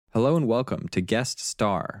Hello and welcome to Guest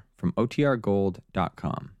Star from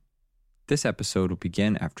OTRGold.com. This episode will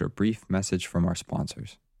begin after a brief message from our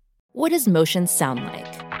sponsors. What does motion sound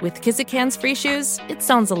like? With Kizikans free shoes, it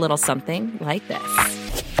sounds a little something like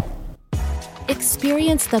this.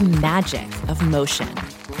 Experience the magic of motion.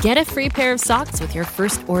 Get a free pair of socks with your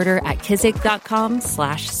first order at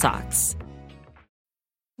kizik.com/socks.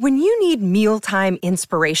 When you need mealtime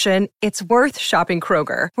inspiration, it's worth shopping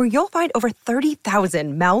Kroger, where you'll find over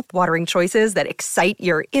 30,000 mouth-watering choices that excite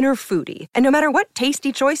your inner foodie. And no matter what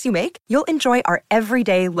tasty choice you make, you'll enjoy our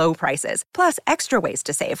everyday low prices, plus extra ways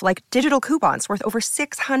to save, like digital coupons worth over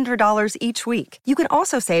 $600 each week. You can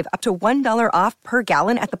also save up to $1 off per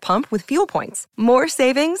gallon at the pump with fuel points. More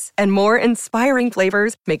savings and more inspiring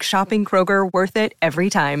flavors make shopping Kroger worth it every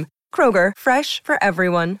time. Kroger, fresh for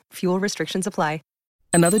everyone. Fuel restrictions apply.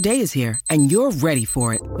 Another day is here, and you're ready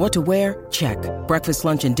for it. What to wear? Check. Breakfast,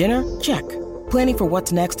 lunch, and dinner? Check. Planning for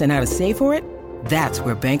what's next and how to save for it? That's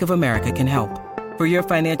where Bank of America can help. For your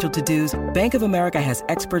financial to-dos, Bank of America has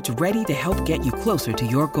experts ready to help get you closer to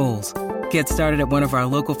your goals. Get started at one of our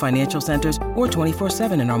local financial centers or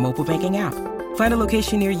 24/7 in our mobile banking app. Find a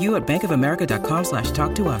location near you at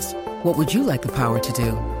bankofamerica.com/talktous. What would you like the power to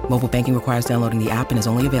do? Mobile banking requires downloading the app and is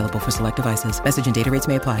only available for select devices. Message and data rates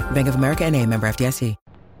may apply. Bank of America N.A., member FDIC.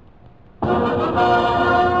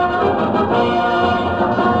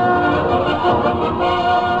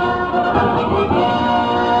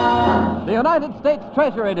 The United States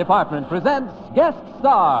Treasury Department presents Guest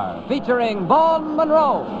Star, featuring Vaughn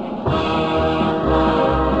Monroe.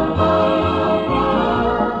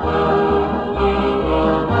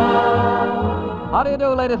 How do you do,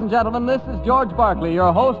 ladies and gentlemen? This is George Barkley,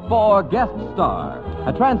 your host for Guest Star,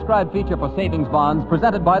 a transcribed feature for savings bonds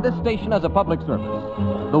presented by this station as a public service.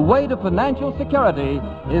 The way to financial security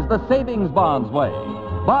is the savings bonds way.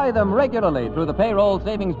 Buy them regularly through the payroll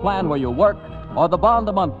savings plan where you work or the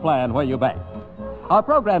bond-a-month plan where you bank. Our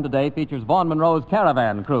program today features Vaughn Monroe's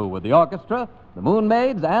Caravan Crew with the orchestra, the Moon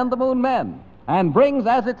Maids, and the Moon Men, and brings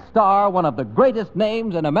as its star one of the greatest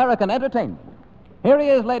names in American entertainment. Here he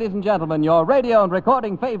is, ladies and gentlemen, your radio and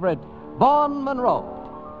recording favorite, Vaughn Monroe.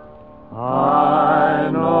 I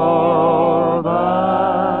know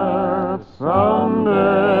that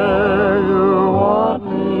someday you want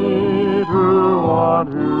me to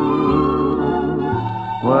want you.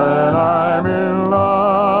 When I'm in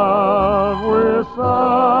love with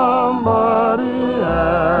somebody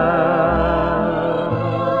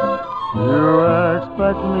else, you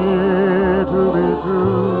expect me to be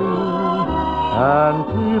true and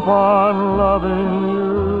keep on loving you.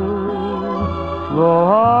 Though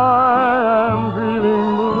I am feeling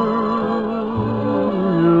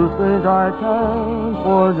blue, you think I can't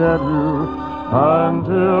forget you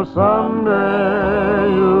until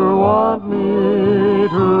someday you want me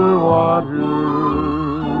to want you.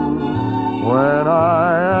 When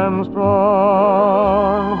I am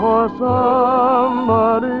strong for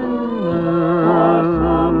somebody new,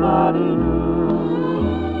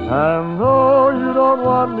 and though you don't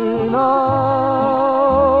want me now,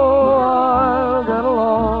 I'll get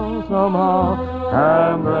along somehow,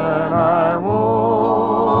 and then I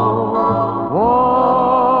won't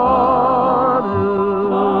want you.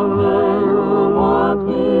 Someday you'll want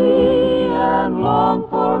me and long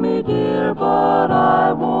for me, dear, but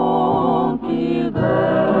I won't be there.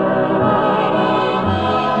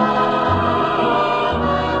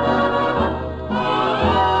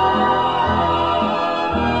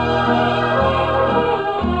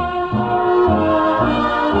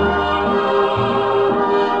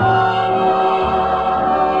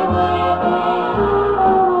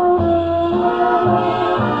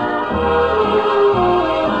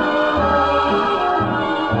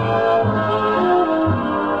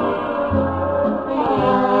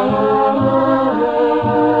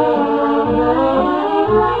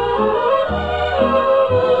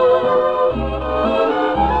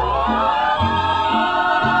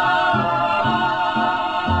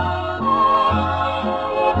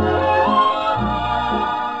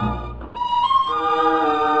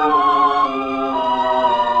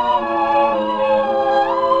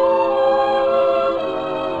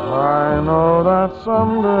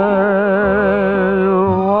 Someday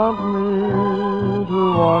you'll want me to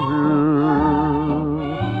want you.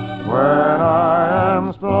 When I am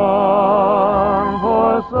strong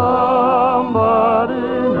for somebody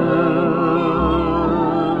new,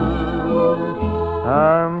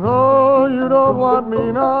 and though you don't want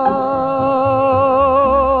me now,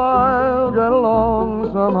 I'll get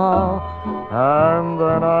along somehow, and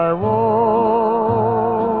then I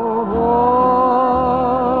won't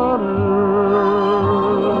want you.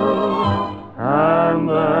 And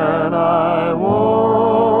then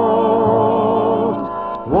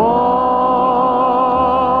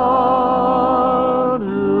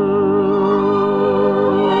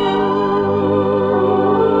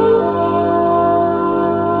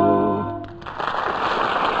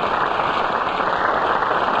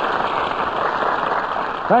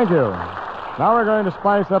Thank you. Now we're going to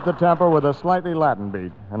spice up the tempo with a slightly Latin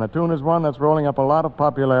beat. And the tune is one that's rolling up a lot of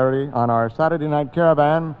popularity on our Saturday night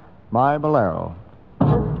caravan, My Bolero.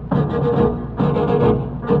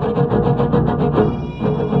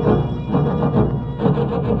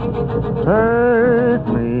 Take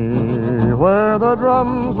me where the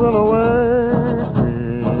drums will await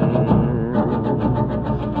me.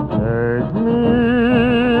 Take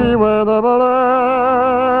me where the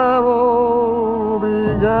bolero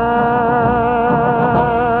began.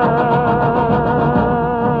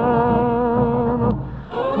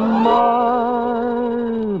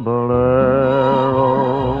 My bolero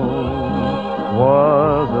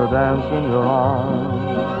was a dance in your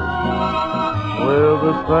arms with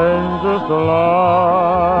the strangest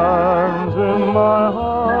alarms in my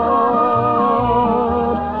heart.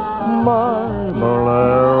 My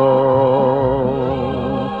bolero,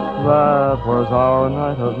 that was our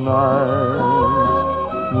night of nights,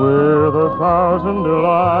 with 1,000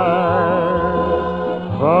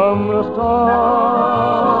 delights. From the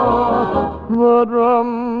start, the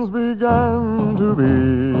drums began to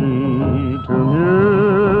beat to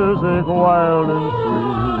music wild and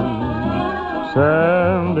sweet,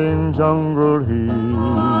 sending jungle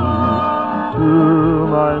heat to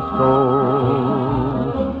my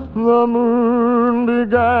soul. The moon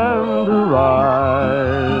began to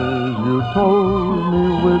rise, you told me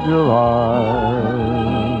with your eyes,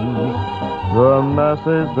 the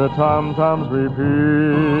message the tom-toms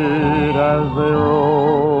repeat as they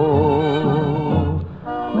roll.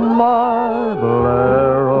 My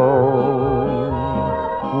bolero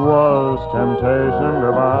was temptation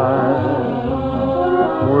divine,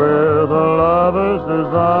 with a lover's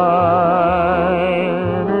design.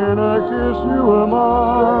 In a kiss you were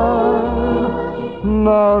mine.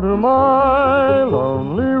 Now to my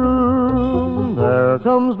lonely room there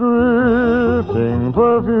comes drifting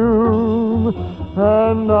perfume,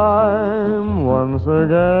 and I'm once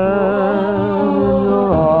again in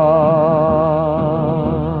your arms.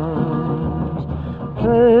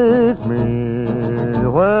 Take me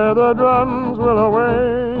where the drums will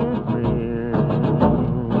await me.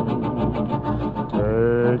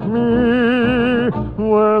 Take me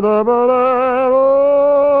where the bolero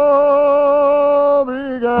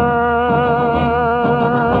began.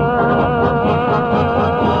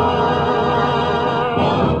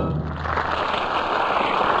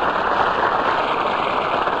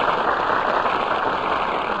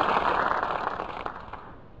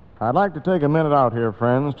 I'd like to take a minute out here,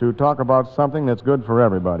 friends, to talk about something that's good for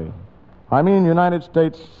everybody. I mean United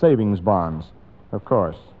States savings bonds, of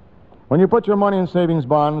course. When you put your money in savings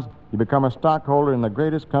bonds, you become a stockholder in the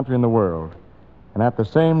greatest country in the world. And at the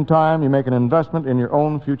same time, you make an investment in your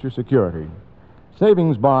own future security.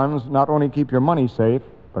 Savings bonds not only keep your money safe,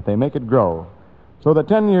 but they make it grow. So that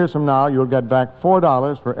 10 years from now, you'll get back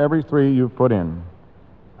 $4 for every $3 you've put in.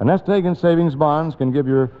 A nest egg in savings bonds can give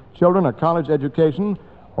your children a college education,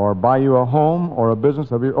 or buy you a home or a business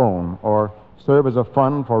of your own, or serve as a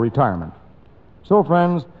fund for retirement. So,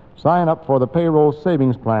 friends, sign up for the payroll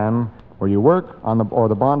savings plan where you work or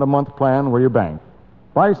the bond-a-month plan where you bank.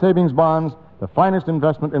 Buy savings bonds, the finest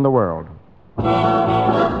investment in the world.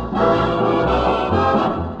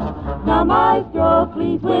 Now, maestro,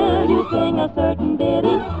 please will you sing a certain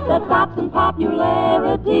ditty that tops in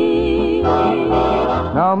popularity?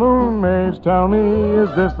 Now, moon maids, tell me, is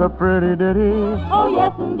this a pretty ditty? Oh,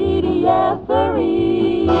 yes, indeedy, yes,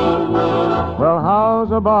 sirree. Well,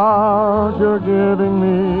 how's about your giving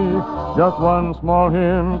me just one small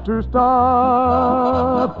hint to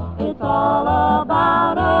start? It's all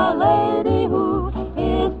about a lady who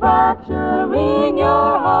is fracturing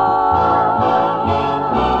your heart.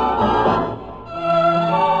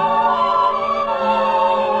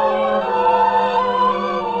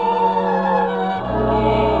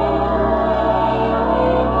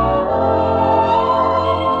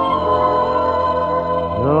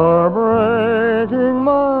 You're breaking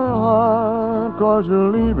my heart 'cause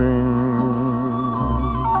you're leaving.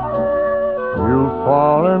 You've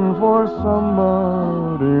fallen for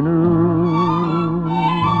somebody new.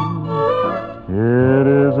 It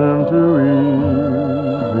isn't too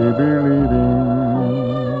easy believing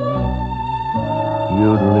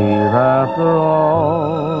you'd leave after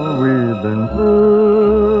all we've been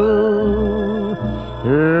through.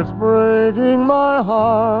 It's breaking my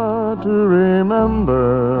heart to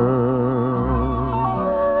remember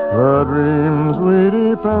the dreams we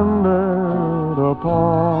depended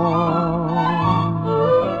upon.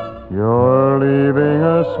 You're leaving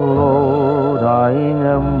a slow dying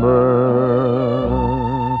ember.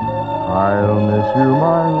 I'll miss you,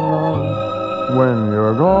 my love, when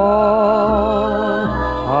you're gone.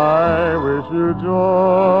 I wish you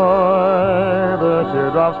joy, the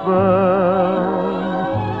teardrops burn.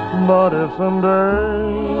 But if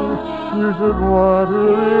someday you should want to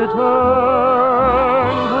return,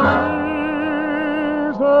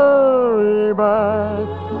 please hurry back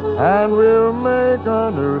and we'll make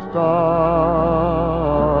a new start.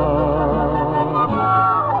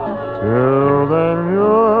 Till then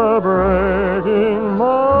you're breaking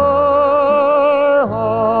my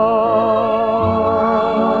heart.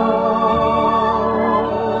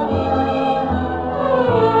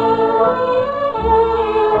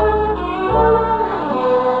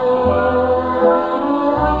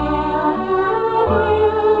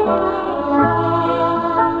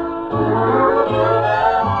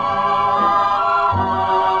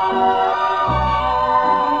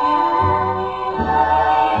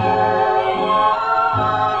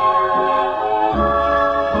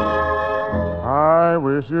 I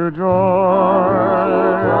wish you joy,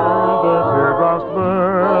 the teardrops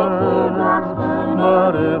burn.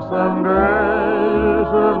 But if someday you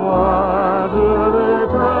should want to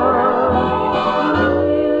return,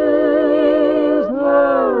 please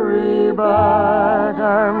hurry back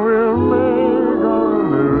and we'll make a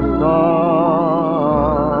new start.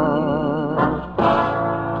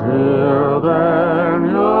 Till then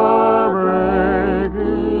you're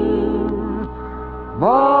breaking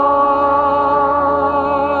my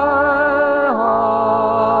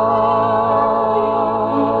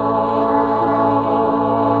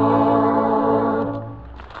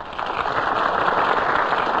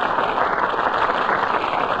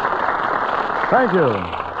Thank you.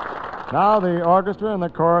 Now the orchestra and the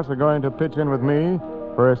chorus are going to pitch in with me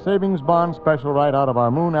for a Savings Bond special right out of our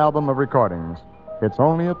Moon album of recordings. It's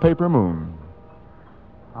Only a Paper Moon.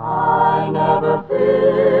 I never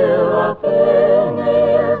feel a thing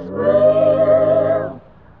is real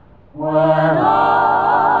when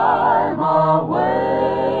I'm away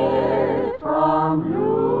from you.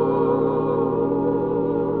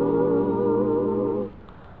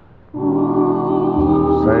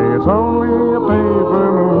 Say it's only a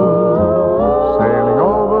paper moon sailing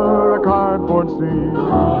over a cardboard sea.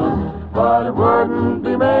 But it wouldn't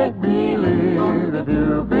be make-believe if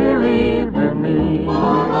you believed in me.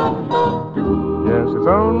 Yes, it's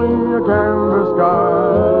only a canvas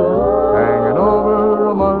sky hanging over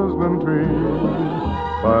a muslin tree.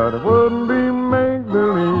 But it wouldn't be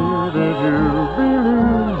make-believe if you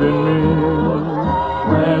believed in me.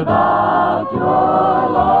 Without your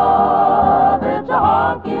love, it's a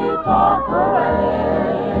honky-tonk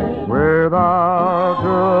parade. Without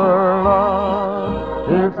your love,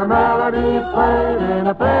 it's a melody played in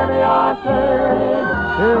a penny arcade.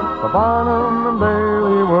 It's the Barnum and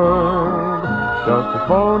Bailey world, just as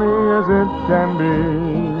phony as it can be.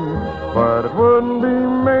 But it wouldn't be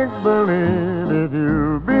make-believe if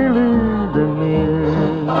you believed in me.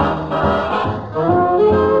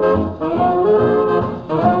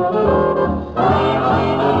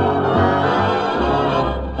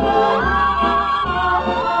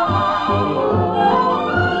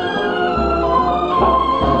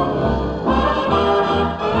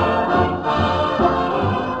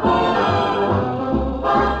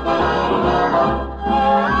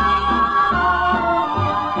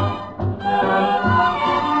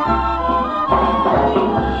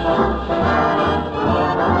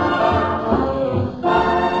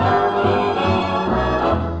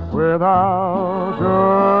 Without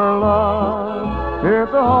your love,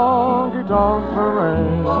 it's a honky-tonk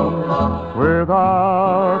parade.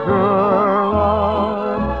 Without your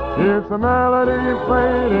love, it's a melody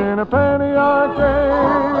played in a penny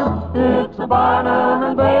arcade. It's a Barnum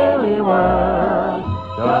and Bailey world,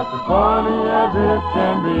 just as funny as it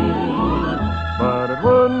can be. But it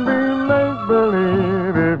wouldn't be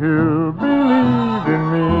make-believe if you believed in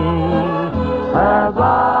me. As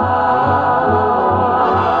I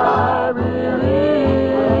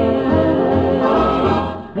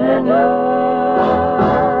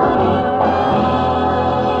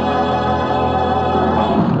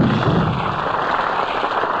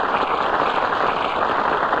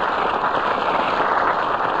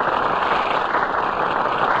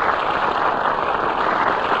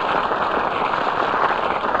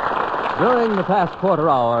During the past quarter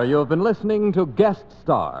hour, you've been listening to Guest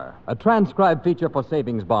Star, a transcribed feature for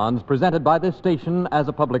savings bonds presented by this station as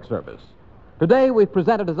a public service. Today, we've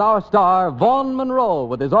presented as our star Vaughn Monroe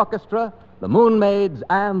with his orchestra, the Moon Maids,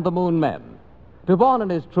 and the Moon Men. To Vaughn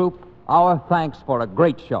and his troupe, our thanks for a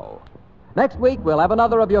great show. Next week, we'll have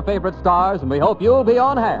another of your favorite stars, and we hope you'll be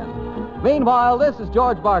on hand. Meanwhile, this is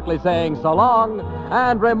George Barkley saying so long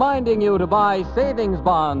and reminding you to buy savings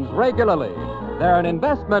bonds regularly. They're an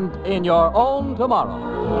investment in your own tomorrow.